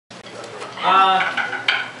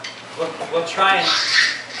We'll try and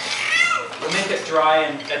we'll make it dry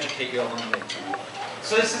and educate you along the way.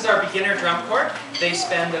 So this is our beginner drum corps. They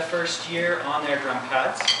spend the first year on their drum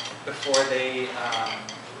pads before they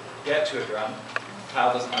get to a drum.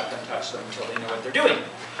 Kyle doesn't let them touch them until they know what they're doing.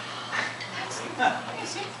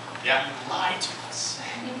 Yeah. You lied to us.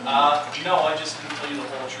 No, I just didn't tell you the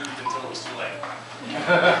whole truth until it was too late.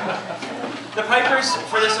 The pipers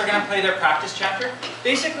for this are going to play their practice chapter.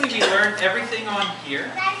 Basically, we learn everything on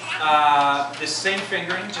here. The same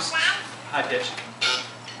fingering, just high pitch.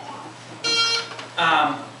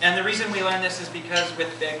 And the reason we learn this is because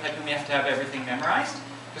with bagpiping we have to have everything memorized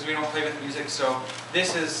because we don't play with music. So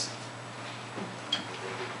this is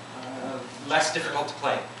less difficult to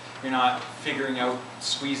play. You're not figuring out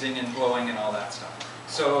squeezing and blowing and all that stuff.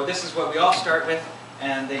 So this is what we all start with,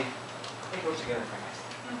 and they go together quite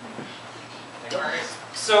nicely.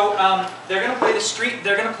 So they're going to play the street.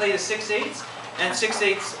 They're going to play the 6/8s and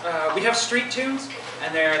 6/8s. We have street tunes,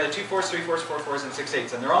 and they're the 2/4s, 3/4s, 4/4s, and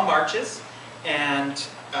 6/8s, and they're all marches. And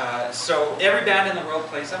so every band in the world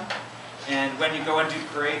plays them. And when you go and do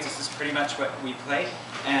parades, this is pretty much what we play.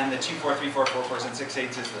 And the 2/4, 3/4, 4/4s, and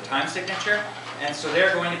 6/8s is the time signature. And so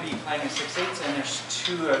they're going to be playing a 6/8s, and there's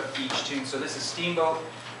 2 of each tune. So this is Steamboat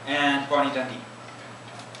and Bonnie Dundee.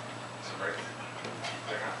 So break.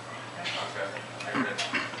 Okay. Are you ready?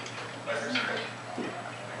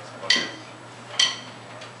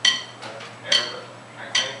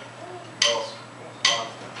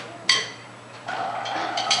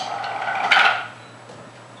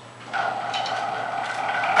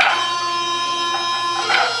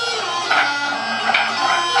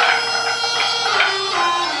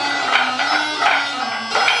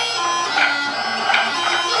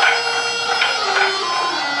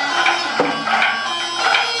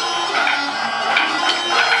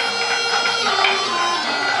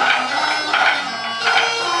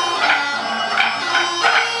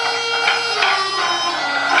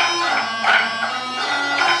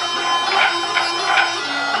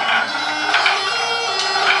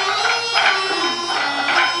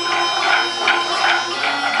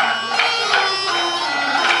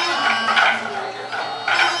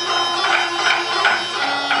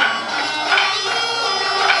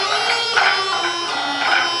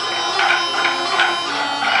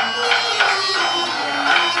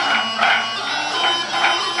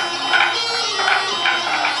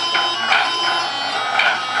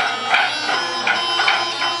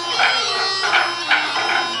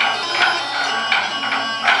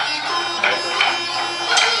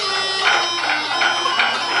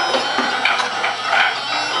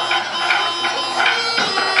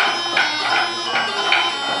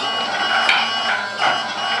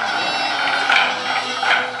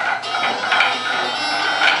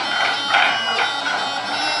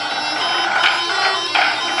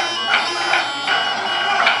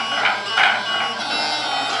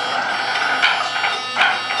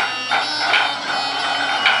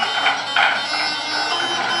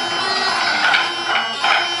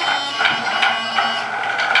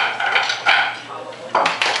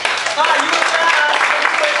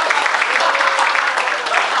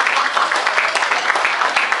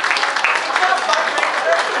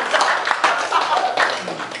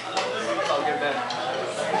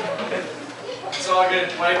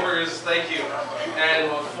 Wipers, thank you.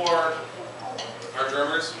 And for our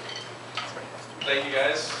drummers, thank you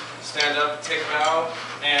guys. Stand up, take a bow,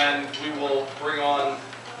 and we will bring on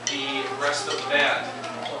the rest of the band.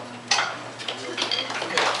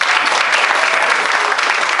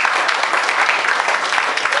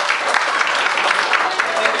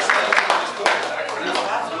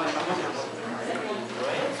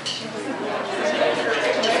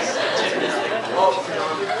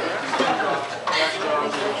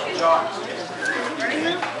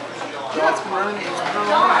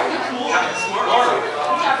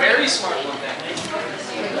 Very smart one.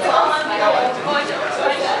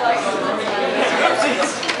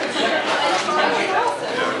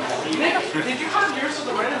 Did you have yours to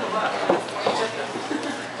the right or the left?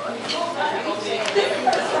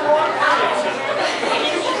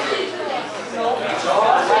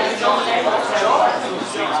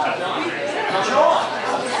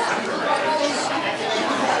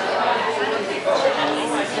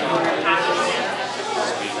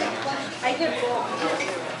 I could go.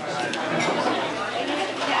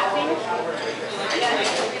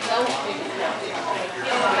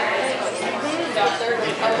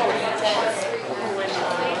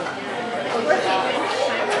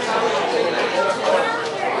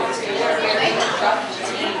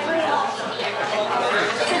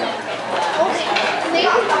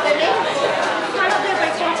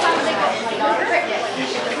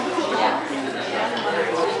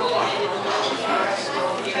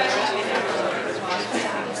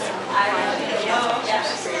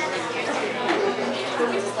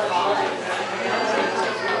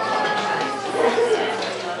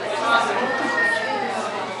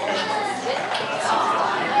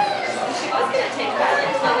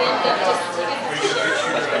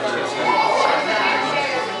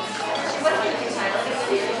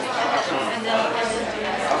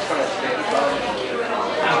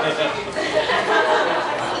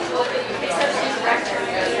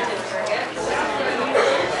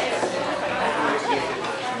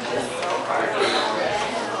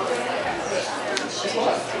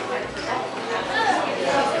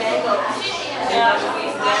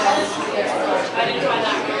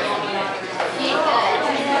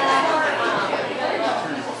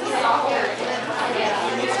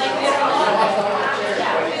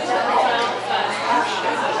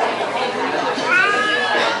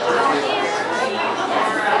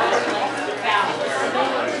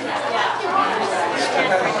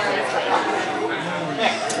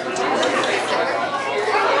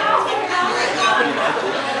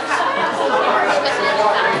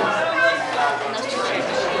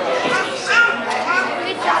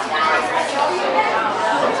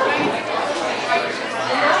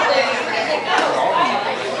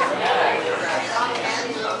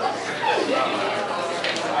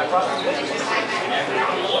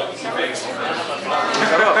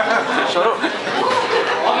 Shut up.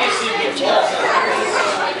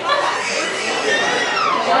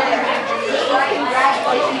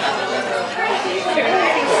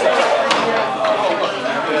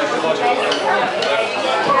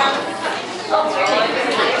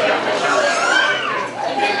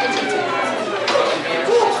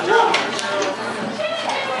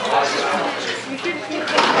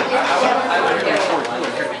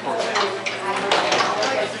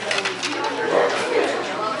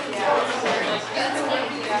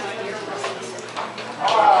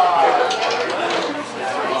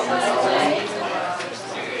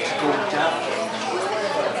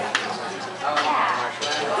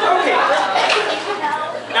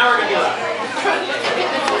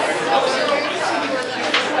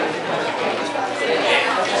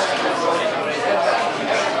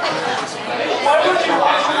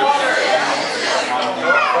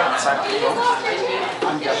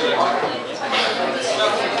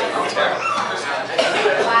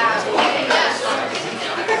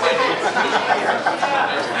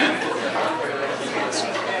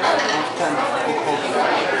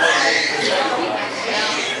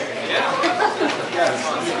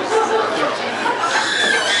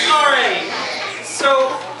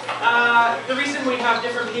 The reason we have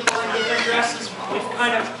different people in different dresses, we've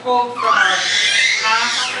kind of pulled from our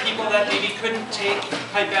past people that maybe couldn't take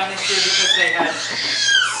pipe band this year because they had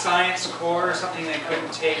science core or something they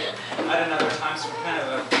couldn't take at another time. So we kind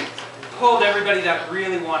of pulled everybody that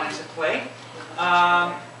really wanted to play.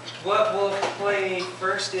 What we'll play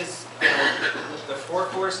first is the four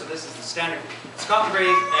chords. So this is the standard Scotland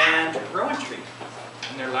Brave and Rowan Tree.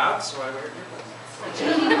 And they're loud, so I wear earbuds.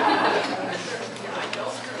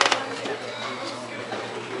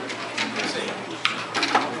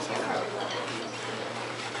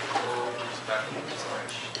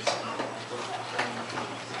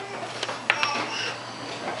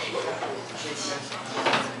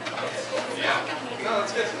 No,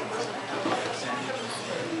 that's good.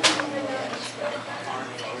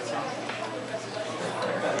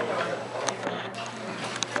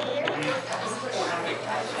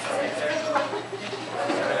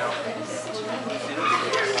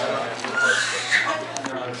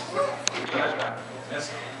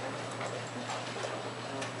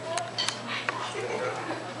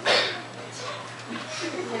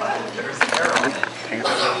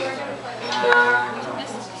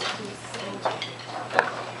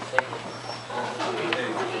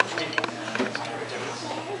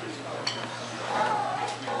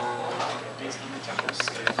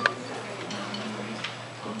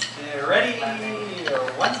 Ready?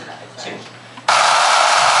 1, 2.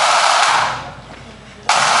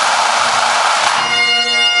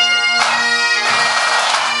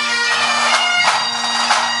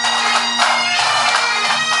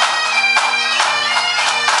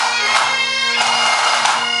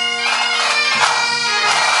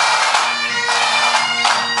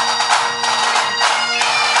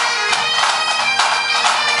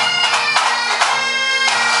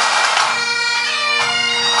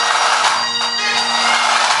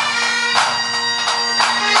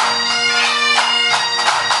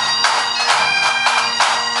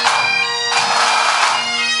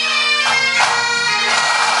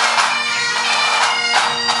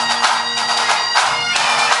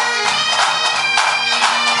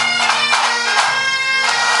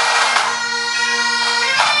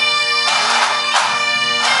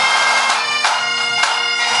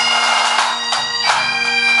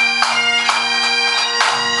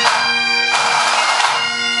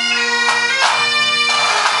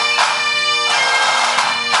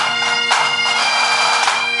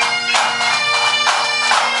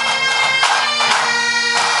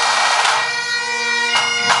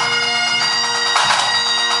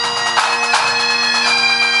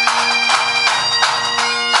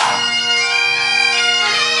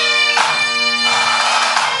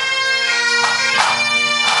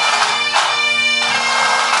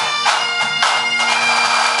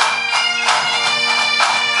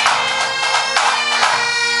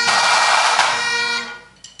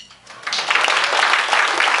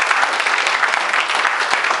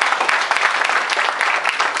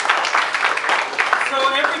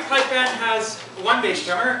 One bass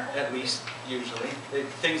drummer, at least, usually.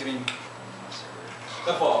 Things have been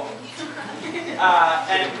evolved.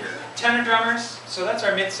 And tenor drummers, so that's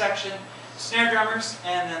our midsection. Snare drummers,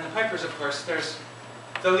 and then the pipers, of course. There's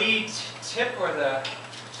the lead tip, or the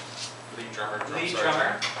Lead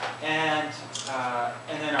drummer. and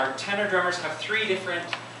then our tenor drummers have 3 different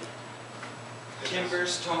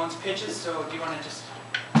timbres, tones, pitches. So do you want to just...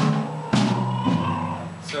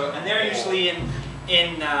 So, and they're usually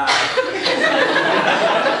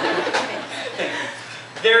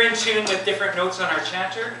they're in tune with different notes on our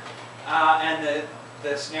chanter, and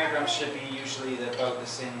the snare drum should be usually about the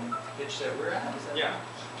same pitch that we're at. Is that Yeah. right?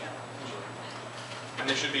 Yeah, usually. And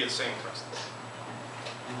they should be the same crest.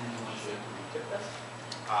 And then we should tip this.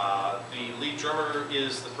 The lead drummer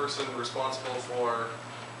is the person responsible for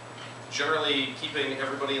generally keeping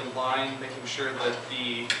everybody in line, making sure that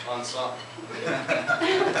the ensemble,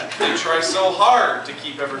 they try so hard to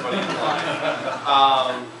keep everybody in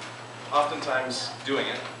line, oftentimes doing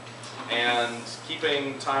it, and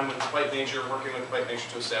keeping time with the pipe major, working with the pipe major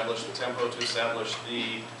to establish the tempo, to establish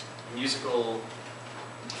the musical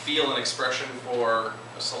feel and expression for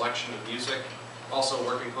a selection of music. Also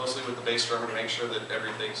working closely with the bass drummer to make sure that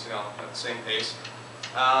everything's, you know, at the same pace.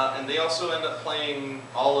 And they also end up playing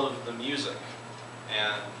all of the music.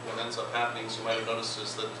 And what ends up happening, as you might have noticed,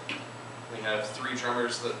 is that we have 3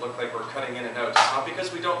 drummers that look like we're cutting in and out. It's not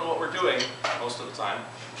because we don't know what we're doing most of the time.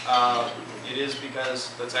 It is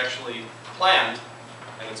because that's actually planned,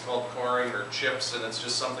 and it's called coring or chips, and it's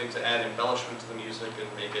just something to add embellishment to the music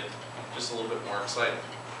and make it just a little bit more exciting.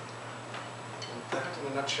 That,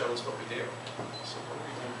 in a nutshell, is what we do. So what are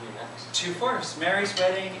we going to do next? 2/4, Mary's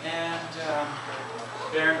Wedding and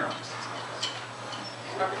Baron Rocks.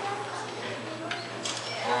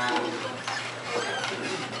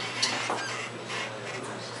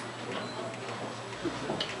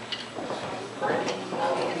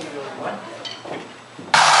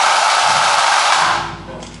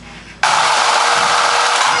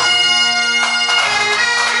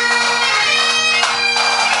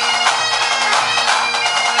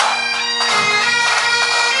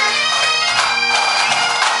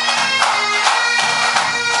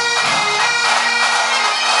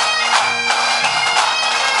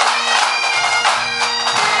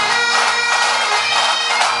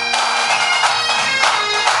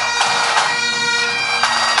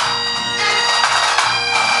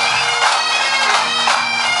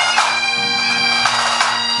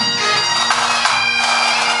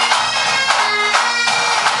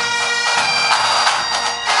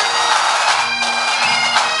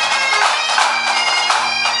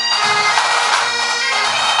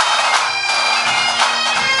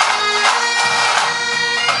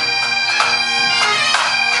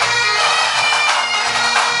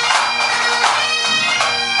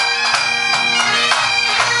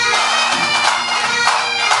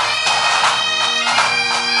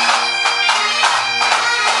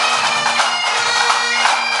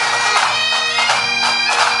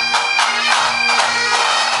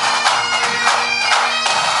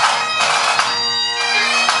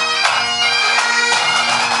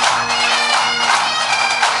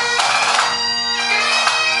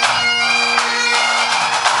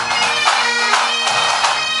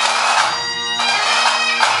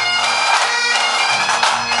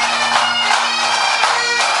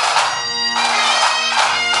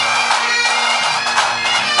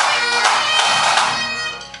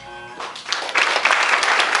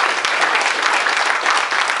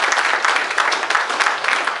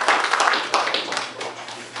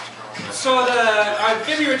 So the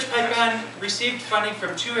Vimy Ridge Pipe Band received funding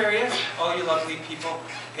from 2 areas. All you lovely people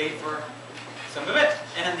paid for some of it.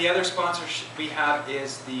 And the other sponsorship we have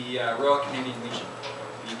is the Royal Canadian Legion.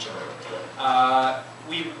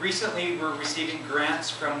 We recently were receiving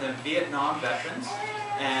grants from the Vietnam veterans.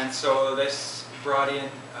 And so this brought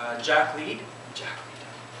in Jack Lee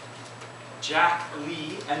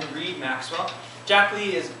and Reed Maxwell. Jack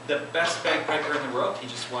Lee is the best bagpiper in the world. He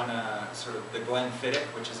just won sort of the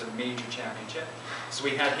Glenfiddich, which is a major championship. So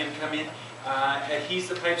we had him come in. And he's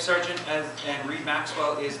the pipe sergeant, and Reed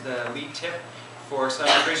Maxwell is the lead tip for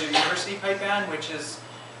Simon Fraser University Pipe Band, which is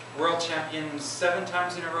world champions 7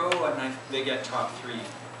 times in a row, and they get top 3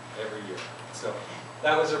 every year. So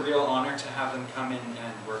that was a real honor to have them come in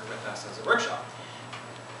and work with us as a workshop.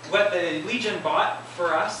 What the Legion bought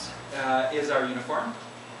for us is our uniform.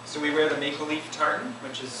 So we wear the maple leaf tartan,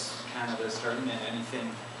 which is Canada's tartan, and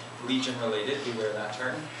anything Legion related, we wear that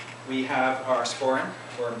tartan. We have our sporran,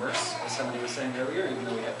 or merce, as somebody was saying earlier, even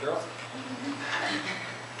though we have girls.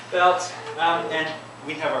 Belt, and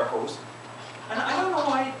we have our hose. And I don't know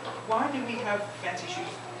why do we have fancy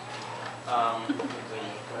shoes?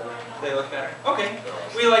 They look better. Okay,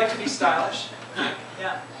 we like to be stylish.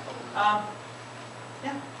 Yeah.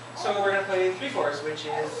 Yeah. So we're going to play 3/4, which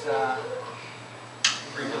is...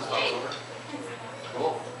 Bring those dogs over.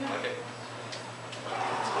 Cool. Okay.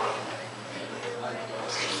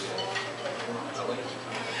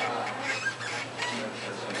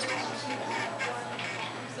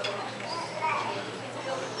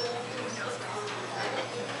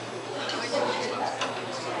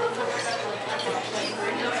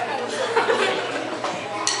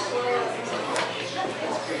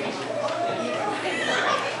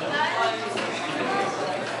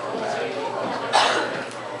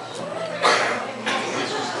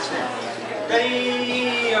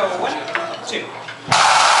 Ready? 1, 2.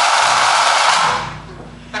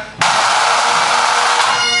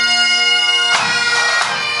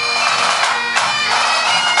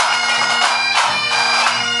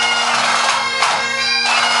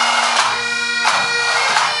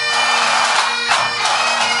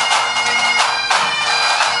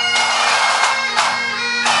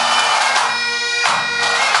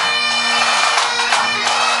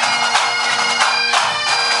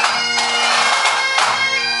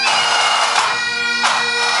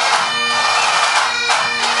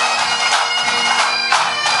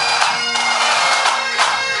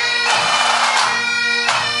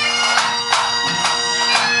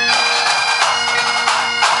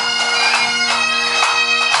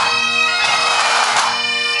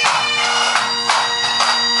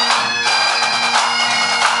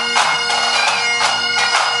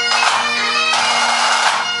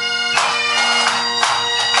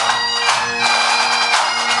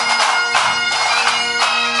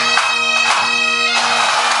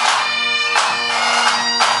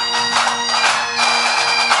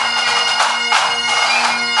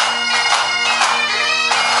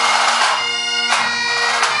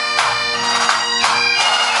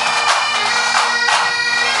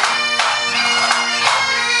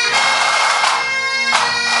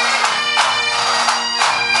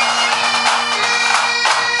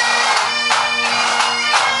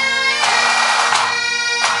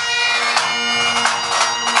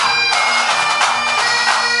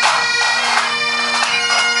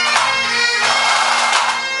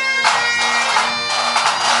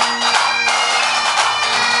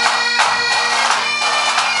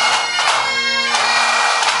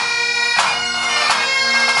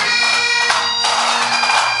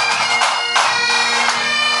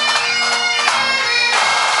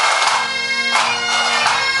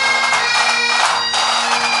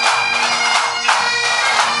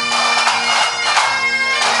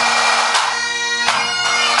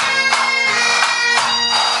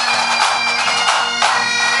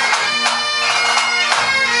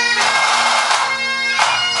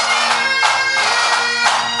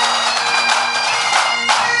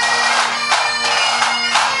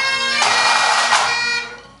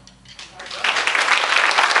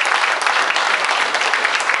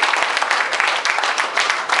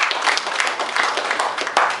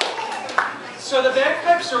 So the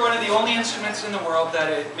bagpipes are one of the only instruments in the world that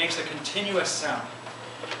it makes a continuous sound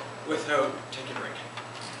without taking a break.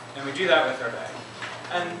 And we do that with our bag.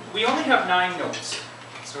 And we only have 9 notes,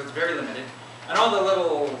 so it's very limited. And all the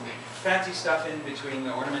little fancy stuff in between,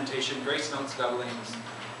 the ornamentation, grace notes, doublings,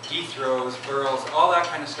 D throws, burls, all that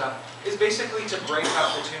kind of stuff, is basically to break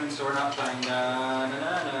up the tune so we're not playing na na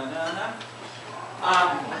na na na na.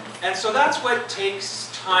 And so that's what takes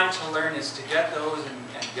time to learn, is to get those and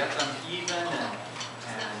get them even and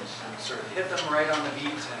sort of hit them right on the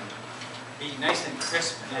beat and be nice and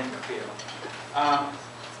crisp and clear. And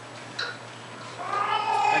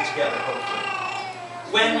together, hopefully.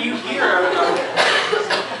 When you hear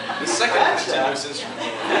The second continuous instrument.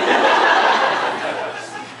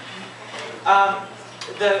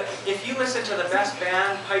 if you listen to the best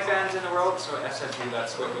pipe bands in the world, so SFU,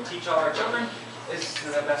 that's what we teach all our children, is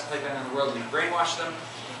the best pipe band in the world. We brainwash them.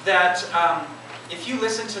 That if you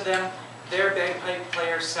listen to them, their bagpipe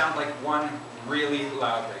players sound like one really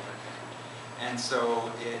loud bagpipe player. And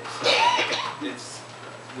so we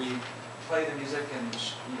play the music, and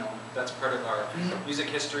that's part of our music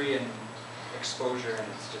history and exposure, and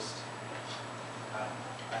it's just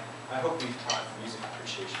I hope we've taught music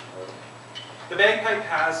appreciation a little bit. The bagpipe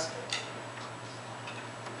has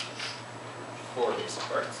 4 basic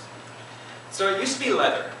parts. So it used to be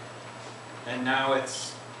leather, and now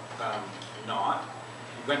it's not.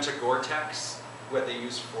 We went to Gore-Tex, what they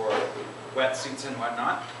use for wetsuits and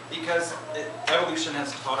whatnot, because evolution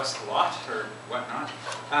has taught us a lot, or whatnot.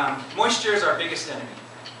 Moisture is our biggest enemy.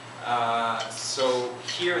 So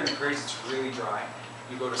here in the prairies it's really dry.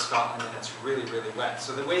 You go to Scotland and it's really, really wet.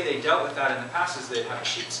 So the way they dealt with that in the past is they'd have a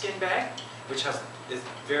sheepskin bag, which is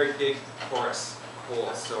very big, porous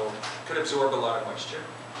holes, so could absorb a lot of moisture.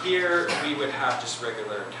 Here we would have just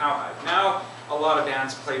regular cowhide. Now a lot of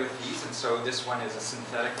bands play with these, and so this one is a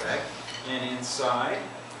synthetic bag. And inside,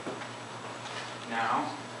 now,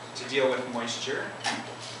 to deal with moisture,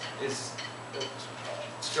 is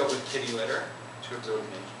filled with kitty litter to absorb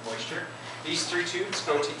moisture. These 3 tubes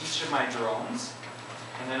go to each of my drones,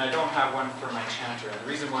 and then I don't have one for my chanter. And the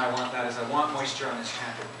reason why I want that is I want moisture on this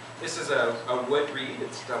chanter. This is a wood reed.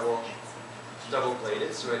 It's double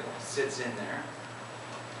bladed, so it sits in there.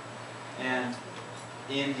 And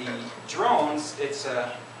in the drones, it's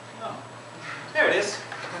a, oh, there it is.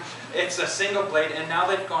 It's a single blade, and now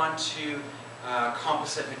they've gone to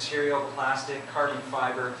composite material, plastic, carbon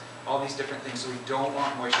fiber, all these different things. So we don't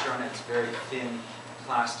want moisture on it. It's very thin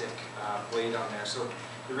plastic blade on there. So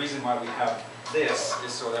the reason why we have this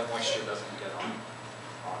is so that moisture doesn't get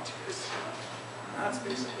onto it. And that's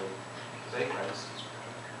basically bake rice.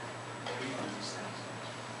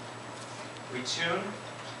 We tune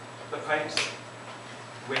the pipes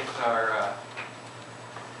with our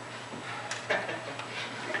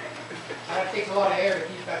That takes a lot of air to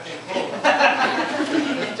keep that thing closed.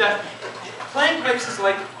 playing pipes is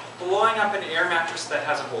like blowing up an air mattress that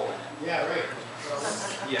has a hole in it. Yeah, right.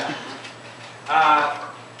 Yeah.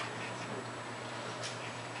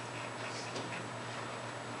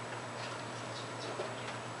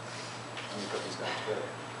 Let me put these back together.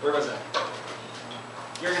 Where was that?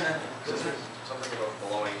 You're gonna. Something about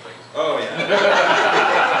blowing things. Oh yeah.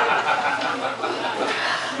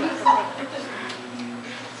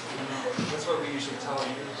 That's what we usually tell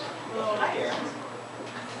you. Yeah.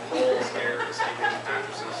 Holes, air, escaping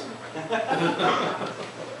mattresses.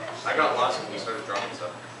 I got lost when we started dropping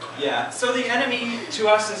stuff. Yeah, so the enemy to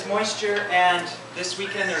us is moisture, and this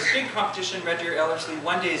weekend there's big competition, Red Deer, Ellerslie.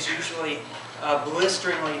 One day is usually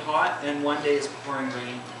blisteringly hot, and one day is pouring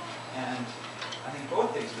rain. And I think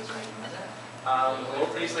both days was raining, wasn't it?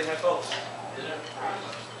 Both days they had both.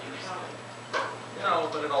 You know,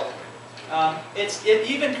 but it all. It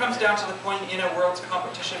even comes down to the point in a world's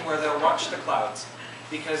competition where they'll watch the clouds,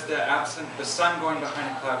 because the sun going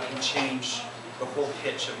behind a cloud can change the whole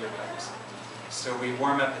pitch of your pipes. So we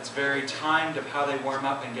warm up, it's very timed of how they warm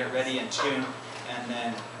up and get ready and tune, and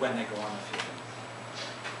then when they go on the field.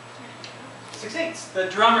 6/8, the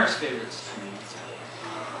drummer's favorites.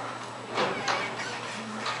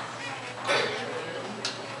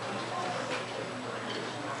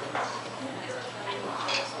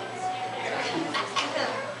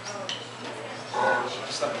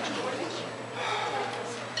 Just let me know.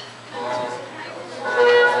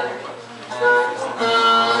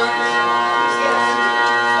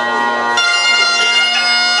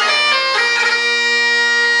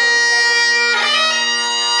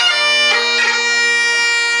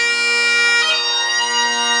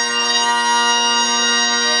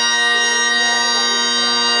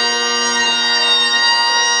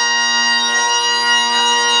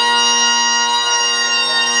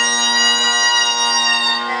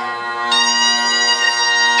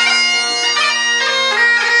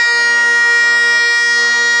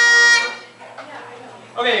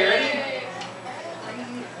 Okay, ready?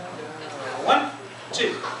 1,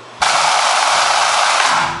 2.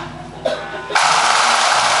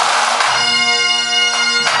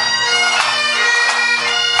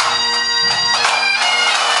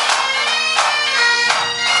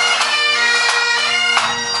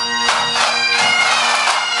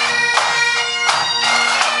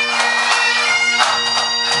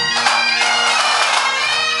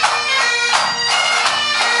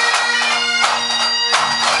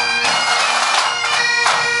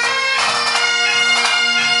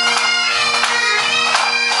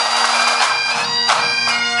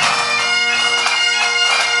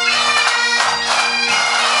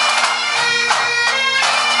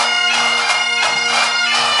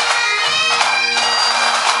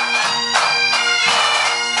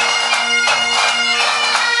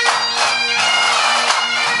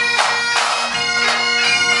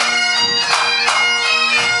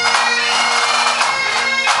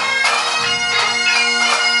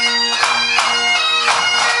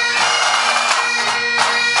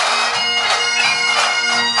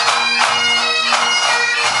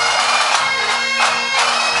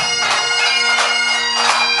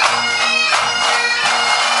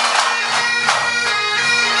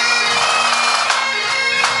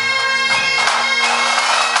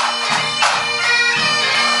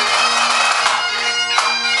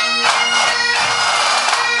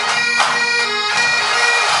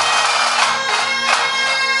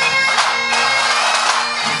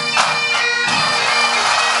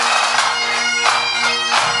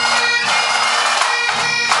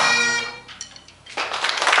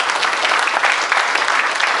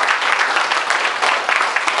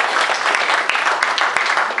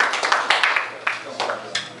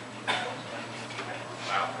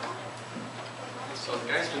 So the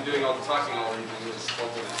guy's been doing all the talking all evening. He's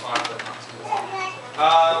supposed to talk, but not supposed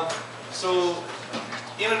to. So,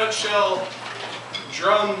 in a nutshell,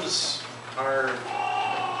 drums are.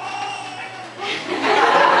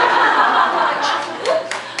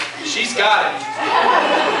 She's got it.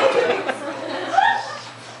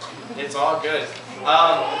 It's all good.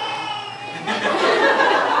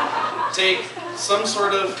 Take some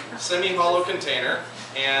sort of semi-hollow container,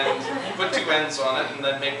 and you put two ends on it and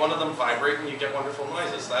then make one of them vibrate and you get wonderful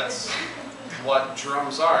noises. That's what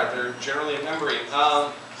drums are. They're generally a membrane.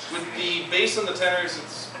 With the bass and the tenors,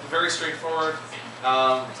 it's very straightforward.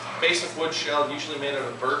 Basic wood shell, usually made out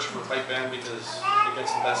of birch for pipe band because it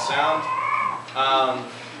gets the best sound.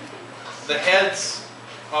 The heads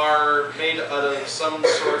are made out of some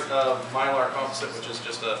sort of mylar composite, which is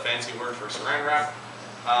just a fancy word for saran wrap.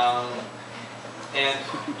 And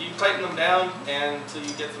you tighten them down until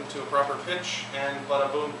you get them to a proper pitch, and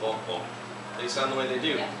bada boom, boom, boom. They sound the way they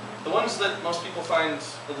do. The ones that most people find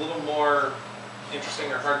a little more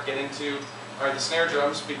interesting or hard to get into are the snare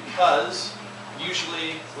drums, because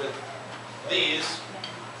usually with these,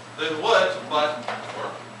 they're wood, but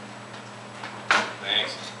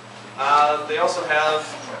thanks. They also have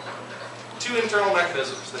two internal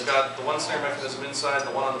mechanisms. They've got the one snare mechanism inside,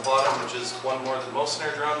 the one on the bottom, which is one more than most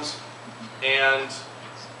snare drums. And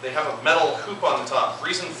they have a metal hoop on the top.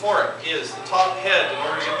 Reason for it is the top head, in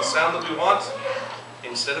order to get the sound that we want,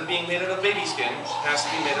 instead of being made out of baby skin, has to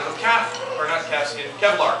be made out of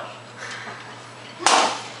Kevlar.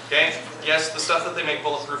 Okay? Yes, the stuff that they make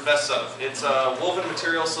bulletproof vests of. It's a woven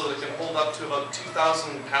material so that it can hold up to about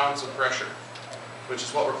 2,000 pounds of pressure, which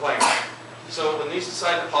is what we're playing with. So when these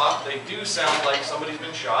decide to pop, they do sound like somebody's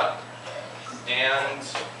been shot. And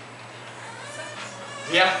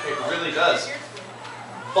yeah, it really does.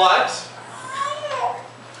 But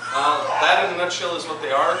that in a nutshell is what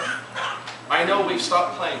they are. I know we've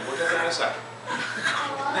stopped playing. We'll get there in a second.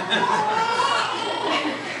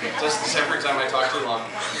 Just this every time I talk too long.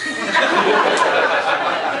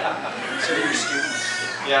 So you're students.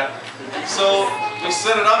 Yeah. So we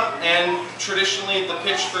set it up, and traditionally the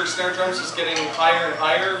pitch for snare drums is getting higher and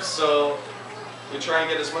higher. So we try and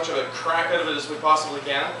get as much of a crack out of it as we possibly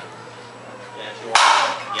can. Yeah, if you want.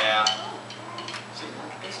 Yeah. See,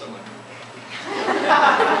 instantly.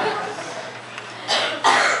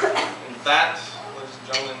 And that, ladies and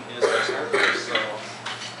gentlemen, is our snare drum. So, what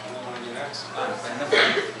do you want to do next?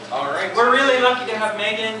 All right. We're really lucky to have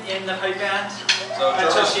Megan in the pipe band. So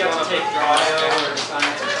Until she has to take bio or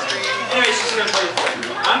science or something. Anyway, she's going to play the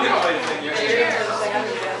thing. I'm going to play the thing. You're going to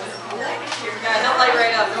Yeah, don't light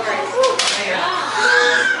right up, no worries.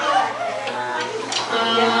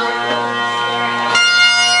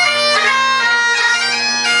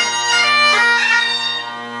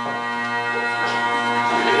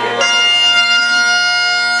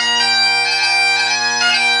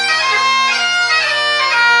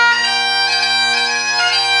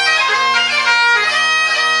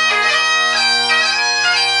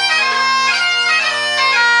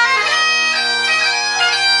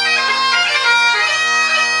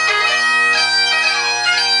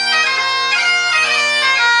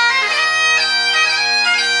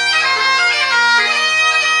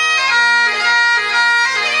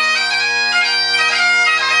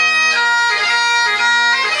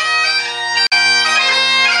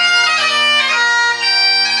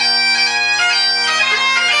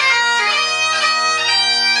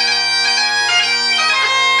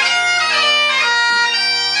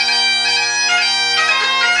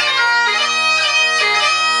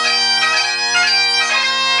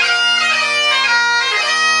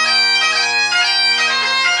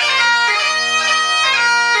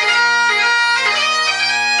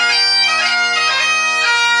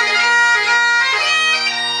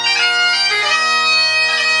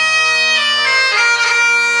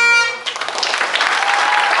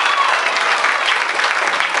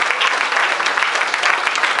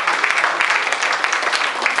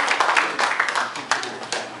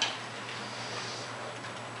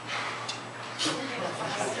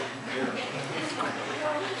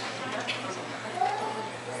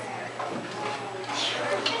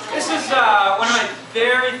 One of my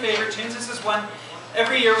very favorite tunes. This is one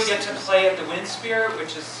every year we get to play at the Wind Spirit,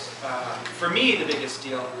 which is, for me, the biggest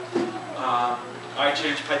deal. I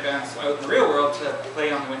change pipe bands out in the real world to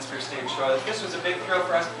play on the Wind Spirit stage, so this was a big thrill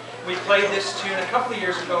for us. We played this tune a couple of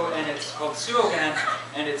years ago, and it's called Suogan,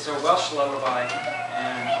 and it's a Welsh lullaby,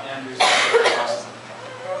 and Andrew's awesome.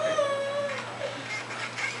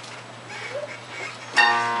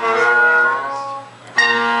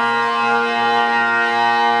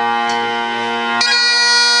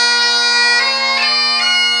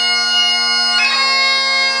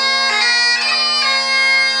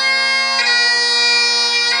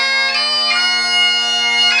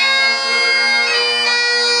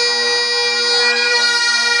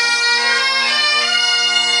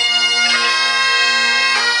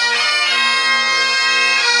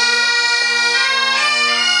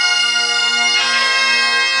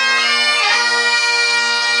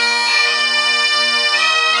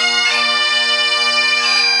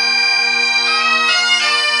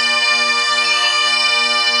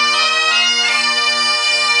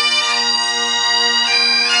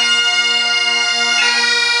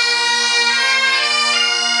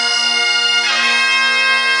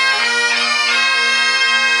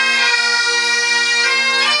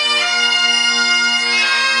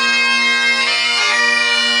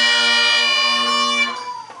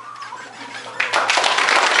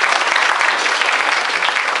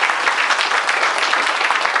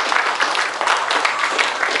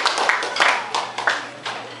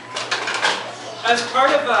 as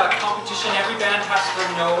part of a competition, every band has to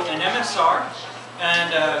know an MSR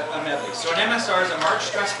and a medley. So an MSR is a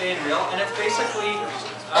march, dress, bay, and reel, and it's basically,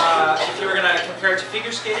 if you were going to compare it to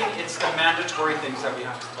figure skating, it's the mandatory things that we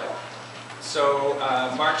have to play. So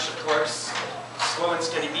march, of course, slow and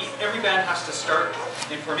steady beat. Every band has to start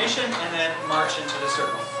in formation and then march into the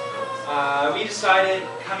circle. We decided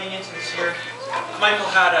coming into this year, Michael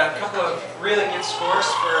had a couple of really good scores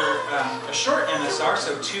for a short MSR,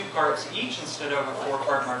 so 2 parts each instead of a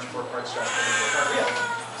 4-part march, 4-part stretch, and a 4-part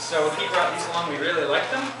reel. So he brought these along, we really like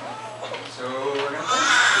them, so we're going to play.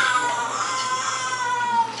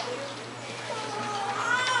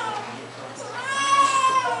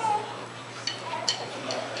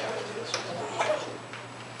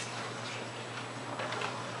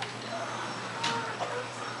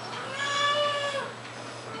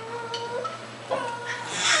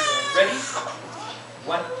 Ready?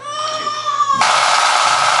 1, 2.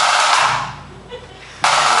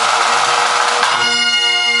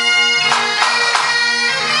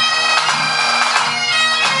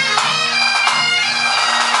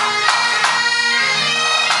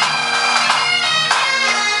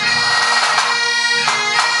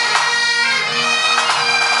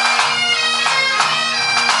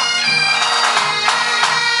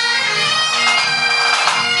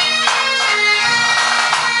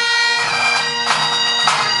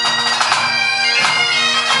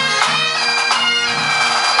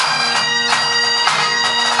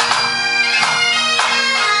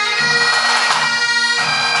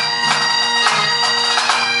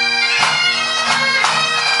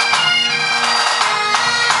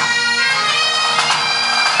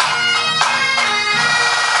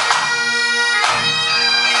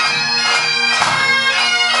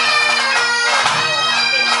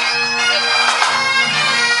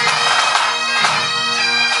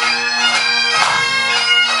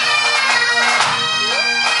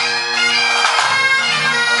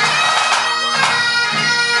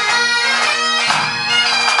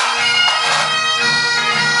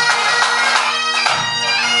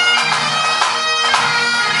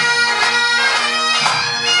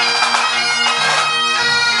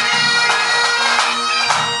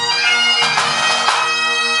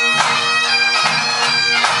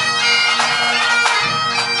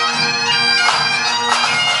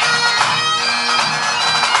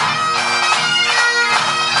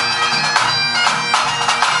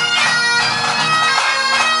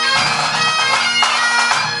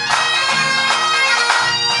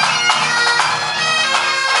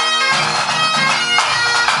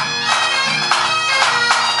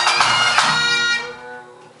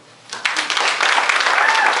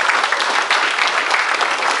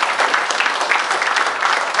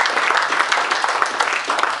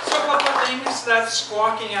 That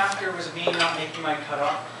squawking after was me not making my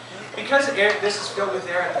cutoff. Because this is filled with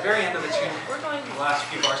air at the very end of the tune, the last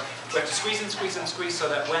few bars, we have to squeeze and squeeze and squeeze so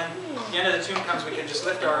that when the end of the tune comes, we can just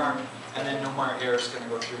lift our arm and then no more air is going to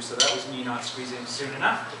go through. So that was me not squeezing soon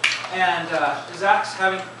enough. And Zach's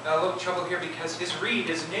having a little trouble here because his reed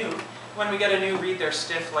is new. When we get a new reed, they're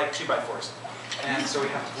stiff like 2x4s. And so we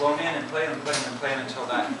have to blow them in and play them and play them and play them until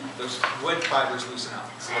those wood fibers loosen up.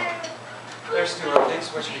 So, there's 2 updates.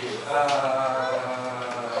 What should we do?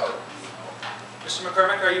 Mr.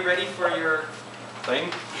 McCormick, are you ready for your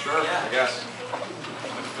Thing? Sure, Yeah. I guess.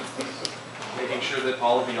 Making sure that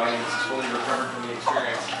all of the audience is fully recovered from the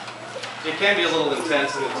experience. It can be a little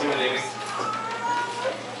intense and intimidating.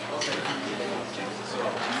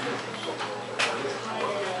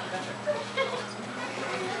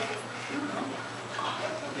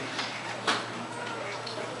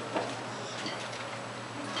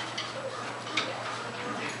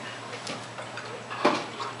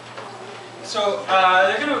 So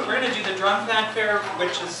we're gonna do the drum fanfare,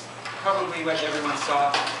 which is probably what everyone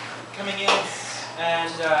saw coming in,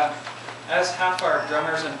 and as half our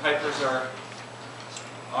drummers and pipers are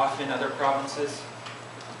off in other provinces,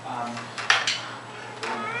 so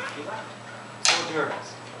we'll do our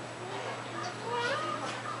best.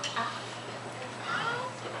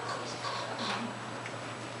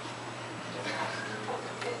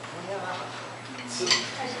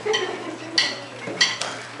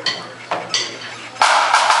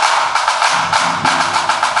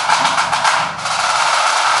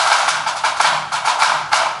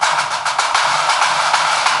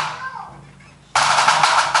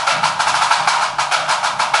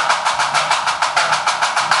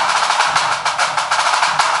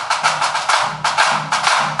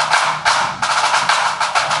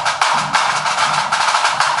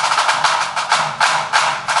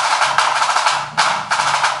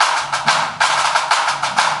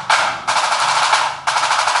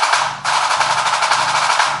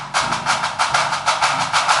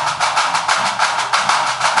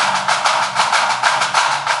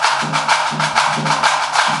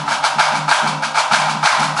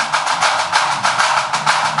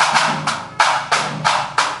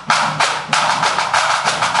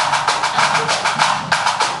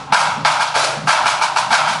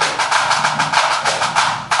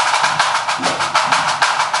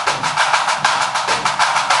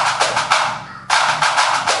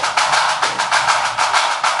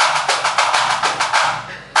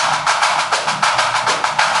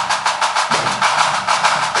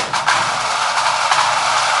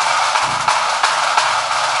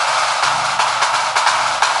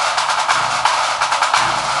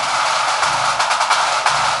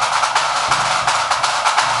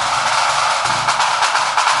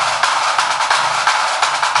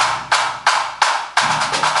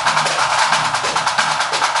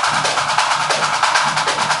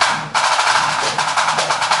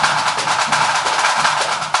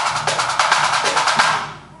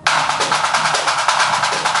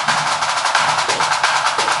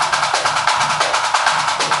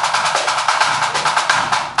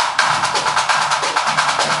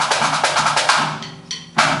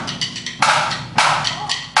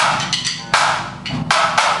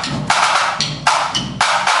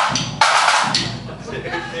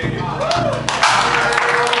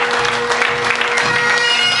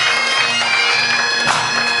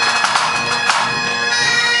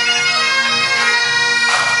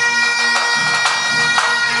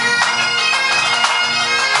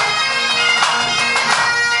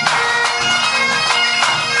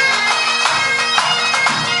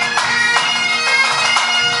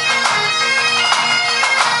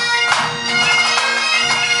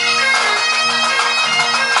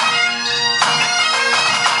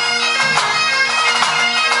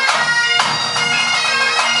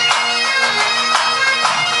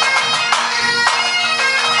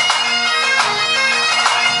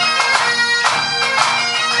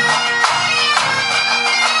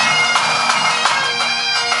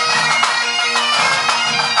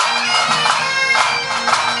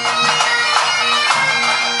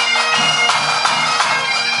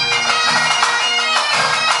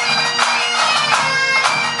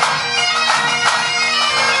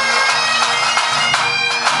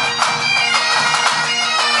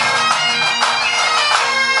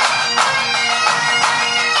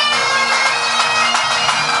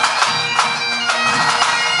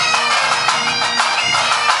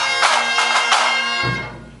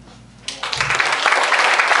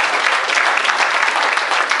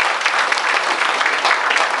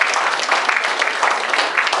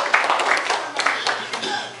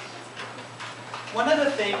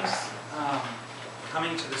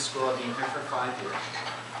 coming to this school. I've been here for 5 years.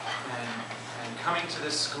 And coming to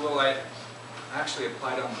this school, I actually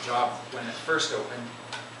applied on the job when it first opened.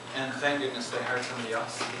 And thank goodness they hired somebody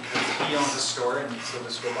else because he owns a store and so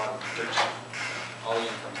the school bought him all the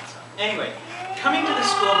income and stuff. Anyway, coming to the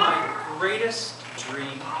school, my greatest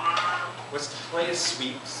dream was to play a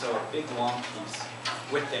sweep, so a big long piece,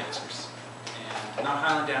 with dancers. And not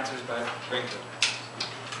Highland dancers, but regular dancers.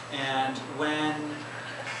 And when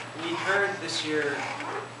we heard this year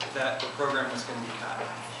that the program was going to be cut,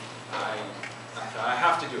 I thought I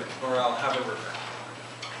have to do it or I'll have a regret.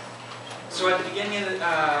 So at the beginning of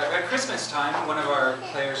at Christmas time, one of our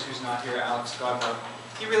players who's not here, Alex Godwell,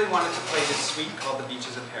 he really wanted to play this suite called The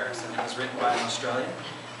Beaches of Paris, and it was written by an Australian,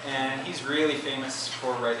 and he's really famous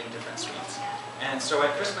for writing different suites. And so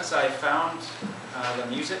at Christmas I found the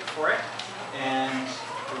music for it, and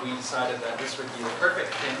we decided that this would be the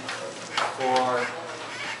perfect thing for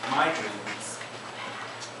my dreams,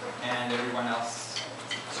 and everyone else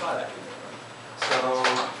saw that dream. So,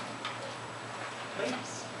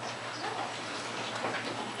 please.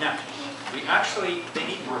 Now, they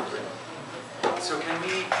need work written. So can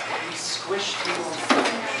we squish people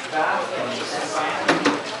back and just sign?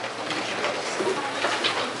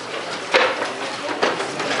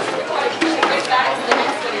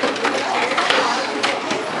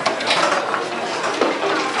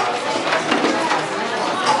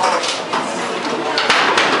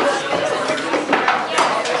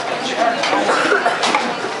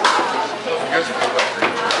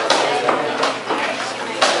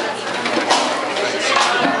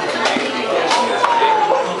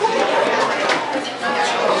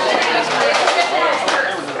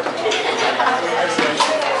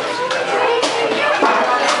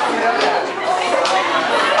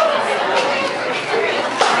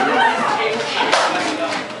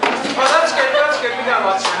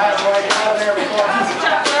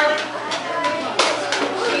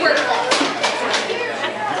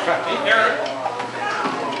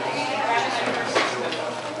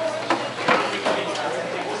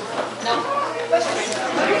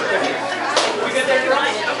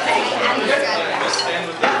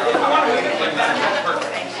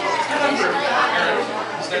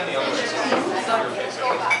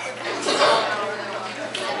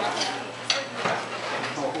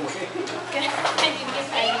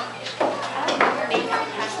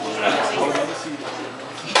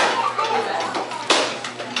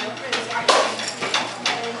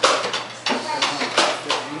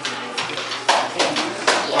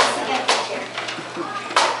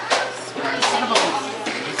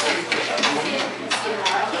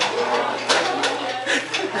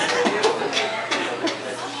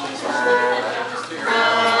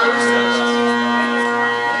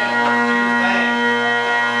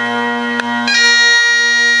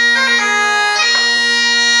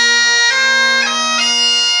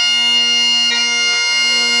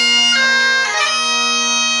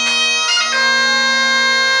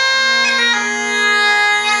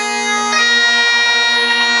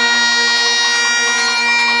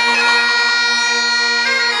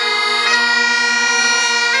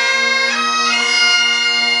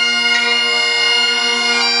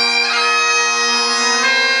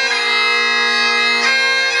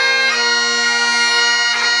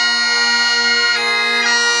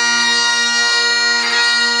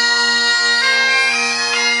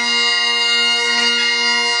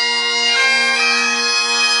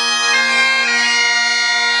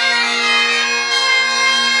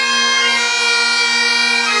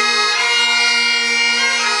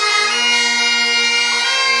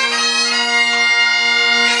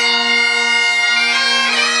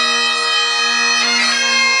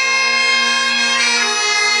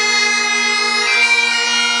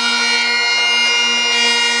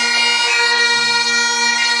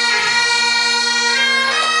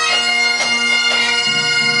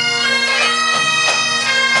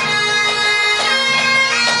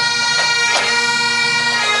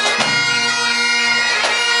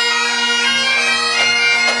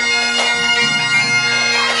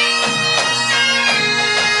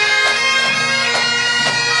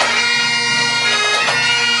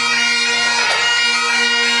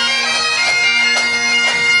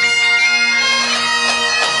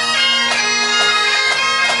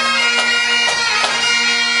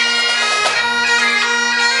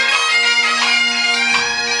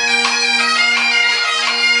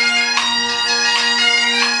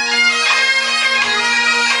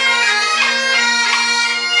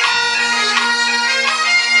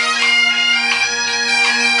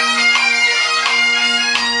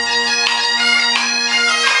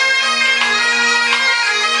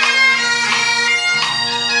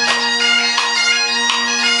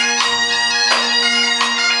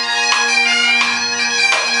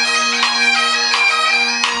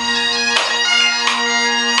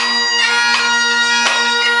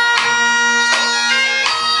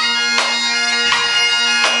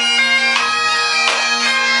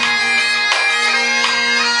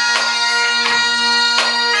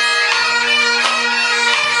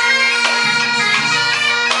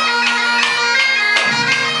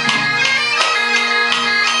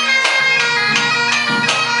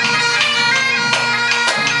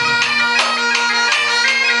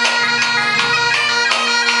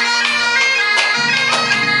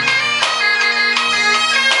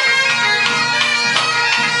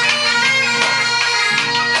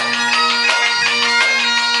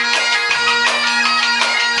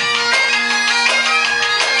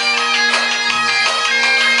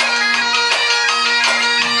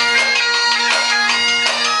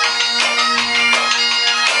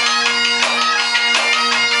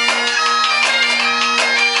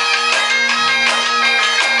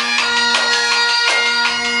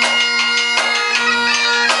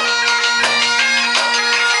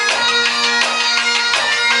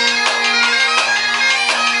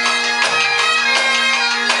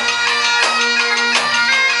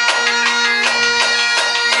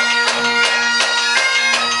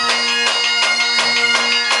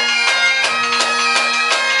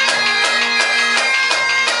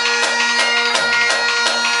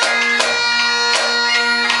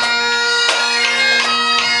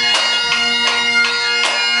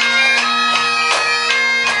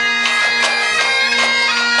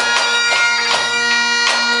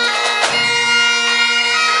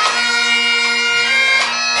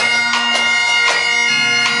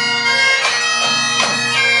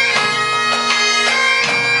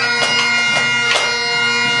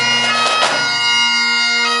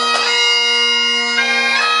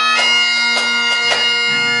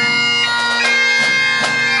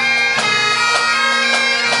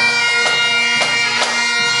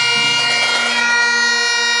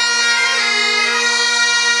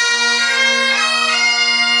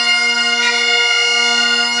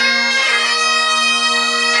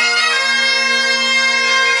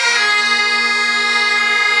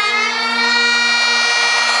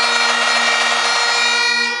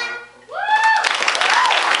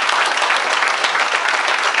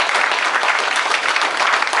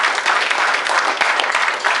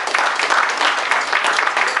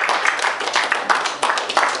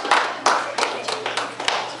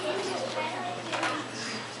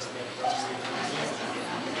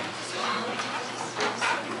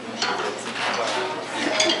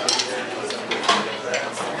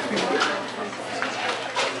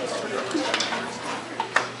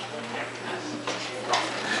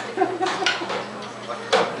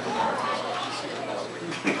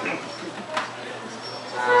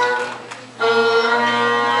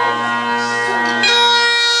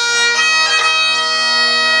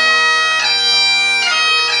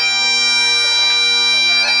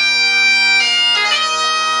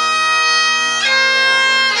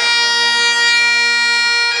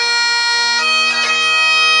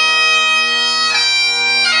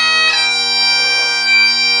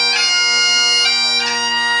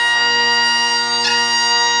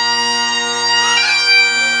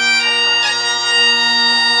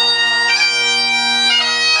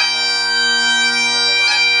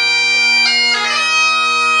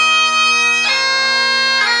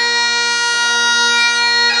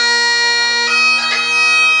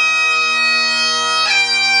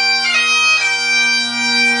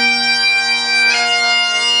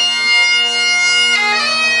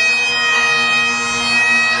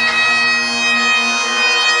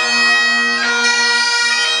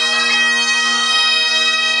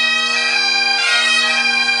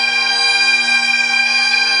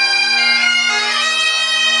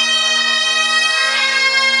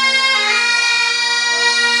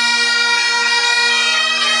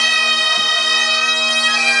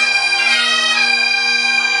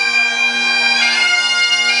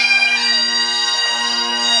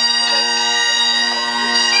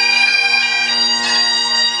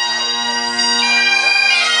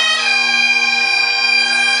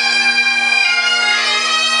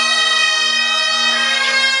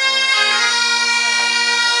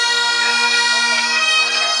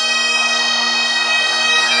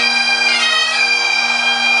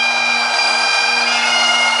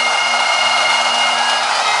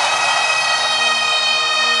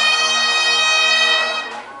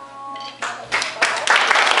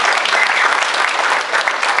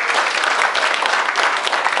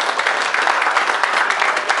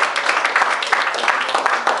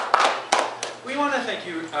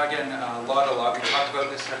 spoken a lot. We talked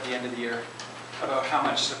about this at the end of the year, about how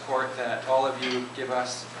much support that all of you give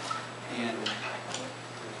us in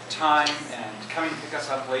time and coming to pick us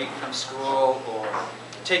up late from school or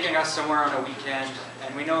taking us somewhere on a weekend.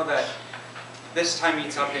 And we know that this time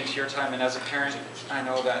eats up into your time, and as a parent, I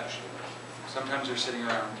know that sometimes you're sitting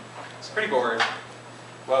around, it's pretty bored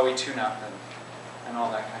while we tune up and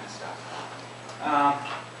all that kind of stuff.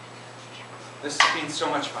 This has been so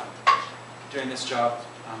much fun doing this job.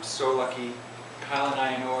 I'm so lucky. Kyle and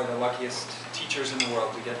I know are the luckiest teachers in the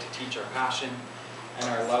world. We get to teach our passion and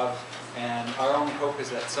our love, and our only hope is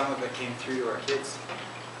that some of it came through to our kids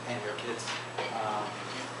and your kids.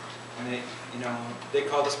 And they, they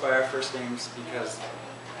called us by our first names because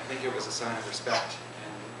I think it was a sign of respect,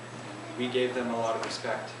 and we gave them a lot of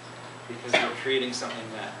respect because they're creating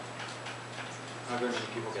something that not very many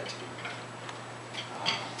people get to do.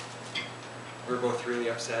 We're both really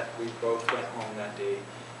upset. We both went home that day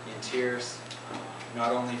in tears,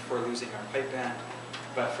 not only for losing our pipe band,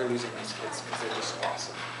 but for losing these kids because they're just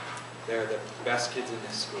awesome. They're the best kids in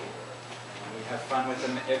this school. And we have fun with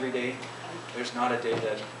them every day. There's not a day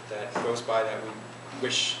that goes by that we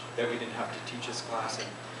wish that we didn't have to teach this class. And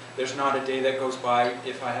there's not a day that goes by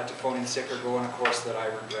if I had to phone in sick or go on a course that I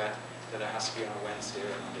regret that it has to be on a Wednesday or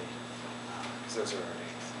a Monday. Because those are our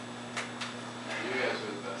days. You guys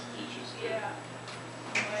are the best teachers. Yeah.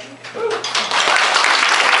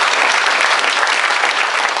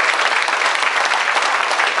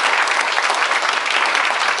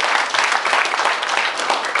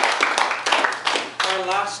 Our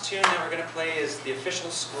last tune that we're going to play is the official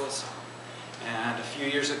school song. And a few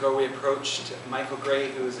years ago we approached Michael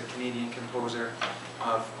Gray, who is a Canadian composer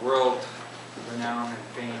of world renown and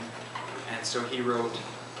fame. And so he wrote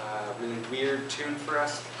a really weird tune for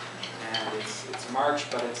us. And it's a march,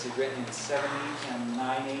 but it's written in 7/8 and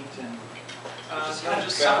 9/8 and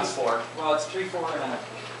Just 7/4. Well, it's 3/4 and a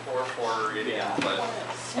 4/4 idiom, Yeah. but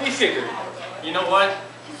we figured. you know what?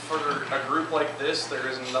 For a group like this, there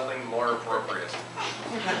is nothing more appropriate.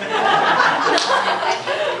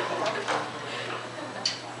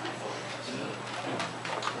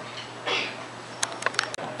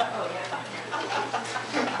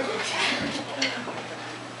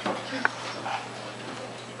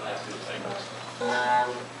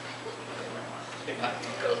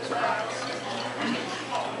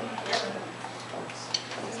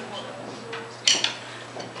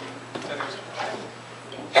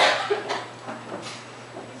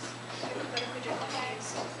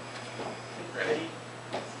 Ready?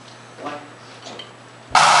 One.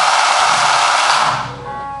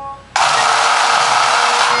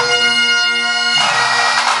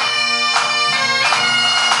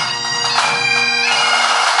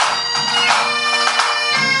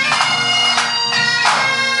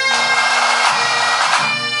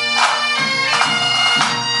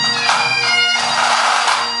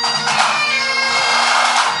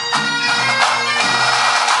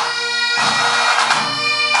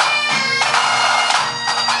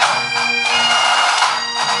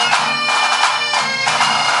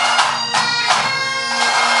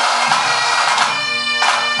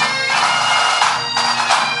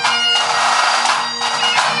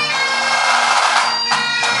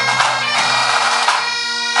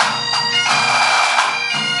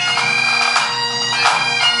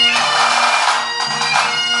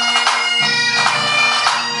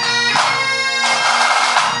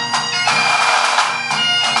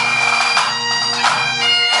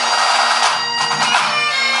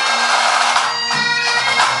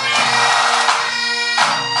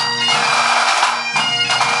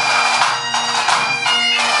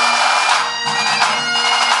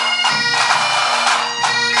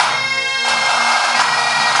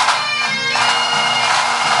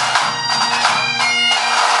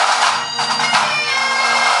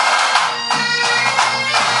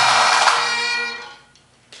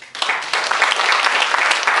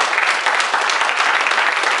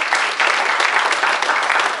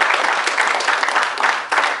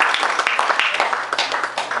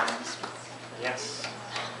 Yes.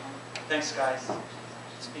 Thanks, guys.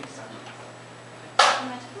 Speak some.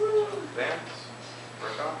 Vance,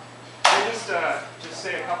 work off. I'll just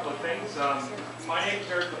say a couple of things. My name's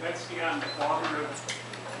Eric Levetsky. I'm the father of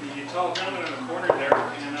the tall gentleman in the corner there,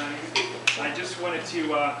 and I just wanted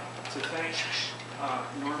to thank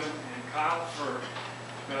Norman and Kyle for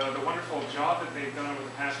the wonderful job that they've done over the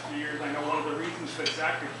past few years. I know one of the reasons that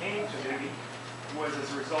Zachary came to Vimy was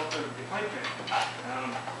as a result of the pipe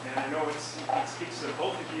band. And I know it speaks to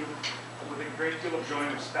both of you with a great deal of joy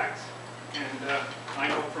and respect. And I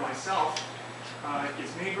know for myself, it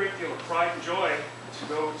gives me a great deal of pride and joy to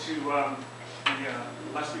go to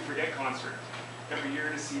the Lest We Forget concert every year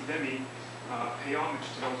to see Vimy pay homage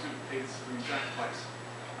to those who paid this sacrifice.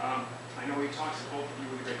 I know he talks to both of you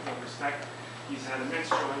with a great deal of respect. He's had immense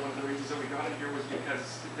joy. One of the reasons that we got him here was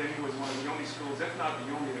because Vimy was one of the only schools, if not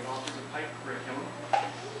the only, that offers a pipe curriculum.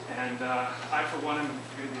 And I, for one, am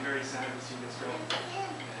going to be very sad to see this go.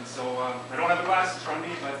 And so I don't have the glasses in front of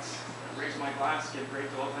me, but I raise my glass, give great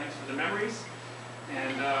deal of thanks for the memories.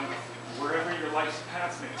 And wherever your life's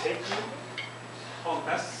paths may take you, all the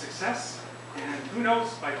best success. And who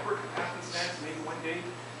knows, by quirk of happenstance, maybe one day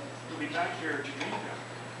you'll be back here at Jamaica.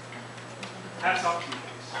 Hats off to you guys.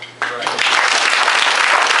 Right.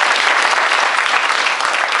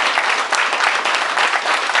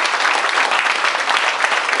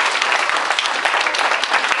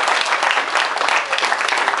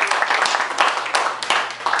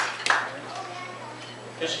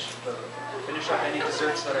 Finish up any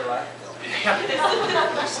desserts that are left.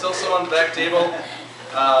 Yeah. There's still some on the back table.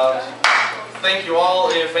 Thank you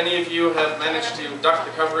all. If any of you have managed to duck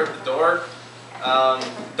the cover at the door,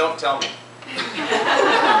 don't tell me.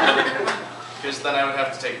 Because then I would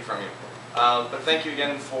have to take it from you. But thank you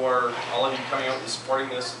again for all of you coming out and supporting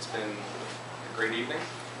this. It's been a great evening.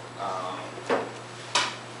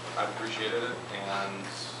 I've appreciated it, and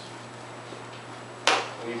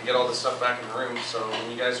we need to get all this stuff back in the room, so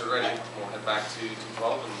when you guys are ready, we'll head back to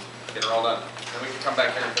 212 and get it all done. Then we can come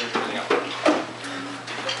back here and finish everything up.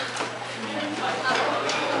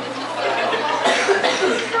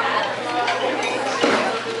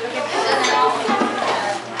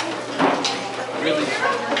 Really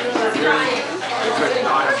good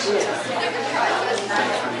knowledge.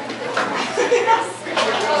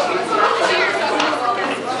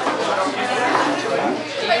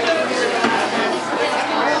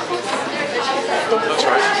 That's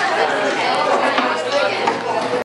right.